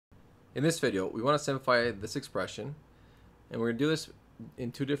In this video, we want to simplify this expression, and we're going to do this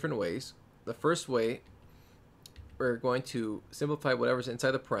in two different ways. The first way, we're going to simplify whatever's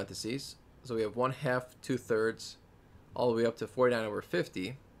inside the parentheses. So we have 1/2, 2/3, all the way up to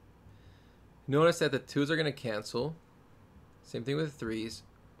 49/50. Notice that the 2's are going to cancel. Same thing with 3's,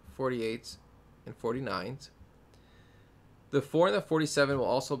 48's, and 49's. The 4 and the 47 will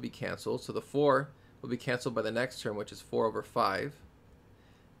also be canceled. So the 4 will be canceled by the next term, which is 4/5.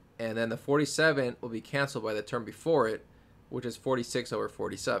 And then the 47 will be canceled by the term before it, which is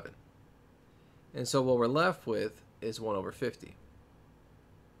 46/47. And so what we're left with is 1/50.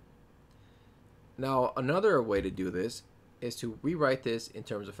 Now, another way to do this is to rewrite this in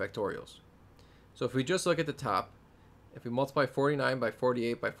terms of factorials. So if we just look at the top, if we multiply 49 by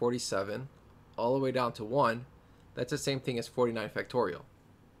 48 by 47, all the way down to 1, that's the same thing as 49 factorial.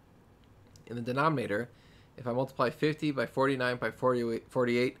 In the denominator, if I multiply 50 by 49 by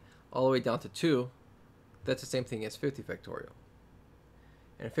 48 all the way down to 2, that's the same thing as 50 factorial.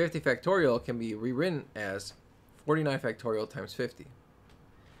 And 50 factorial can be rewritten as 49 factorial times 50.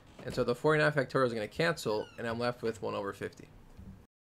 And so the 49 factorial is going to cancel, and I'm left with 1/50.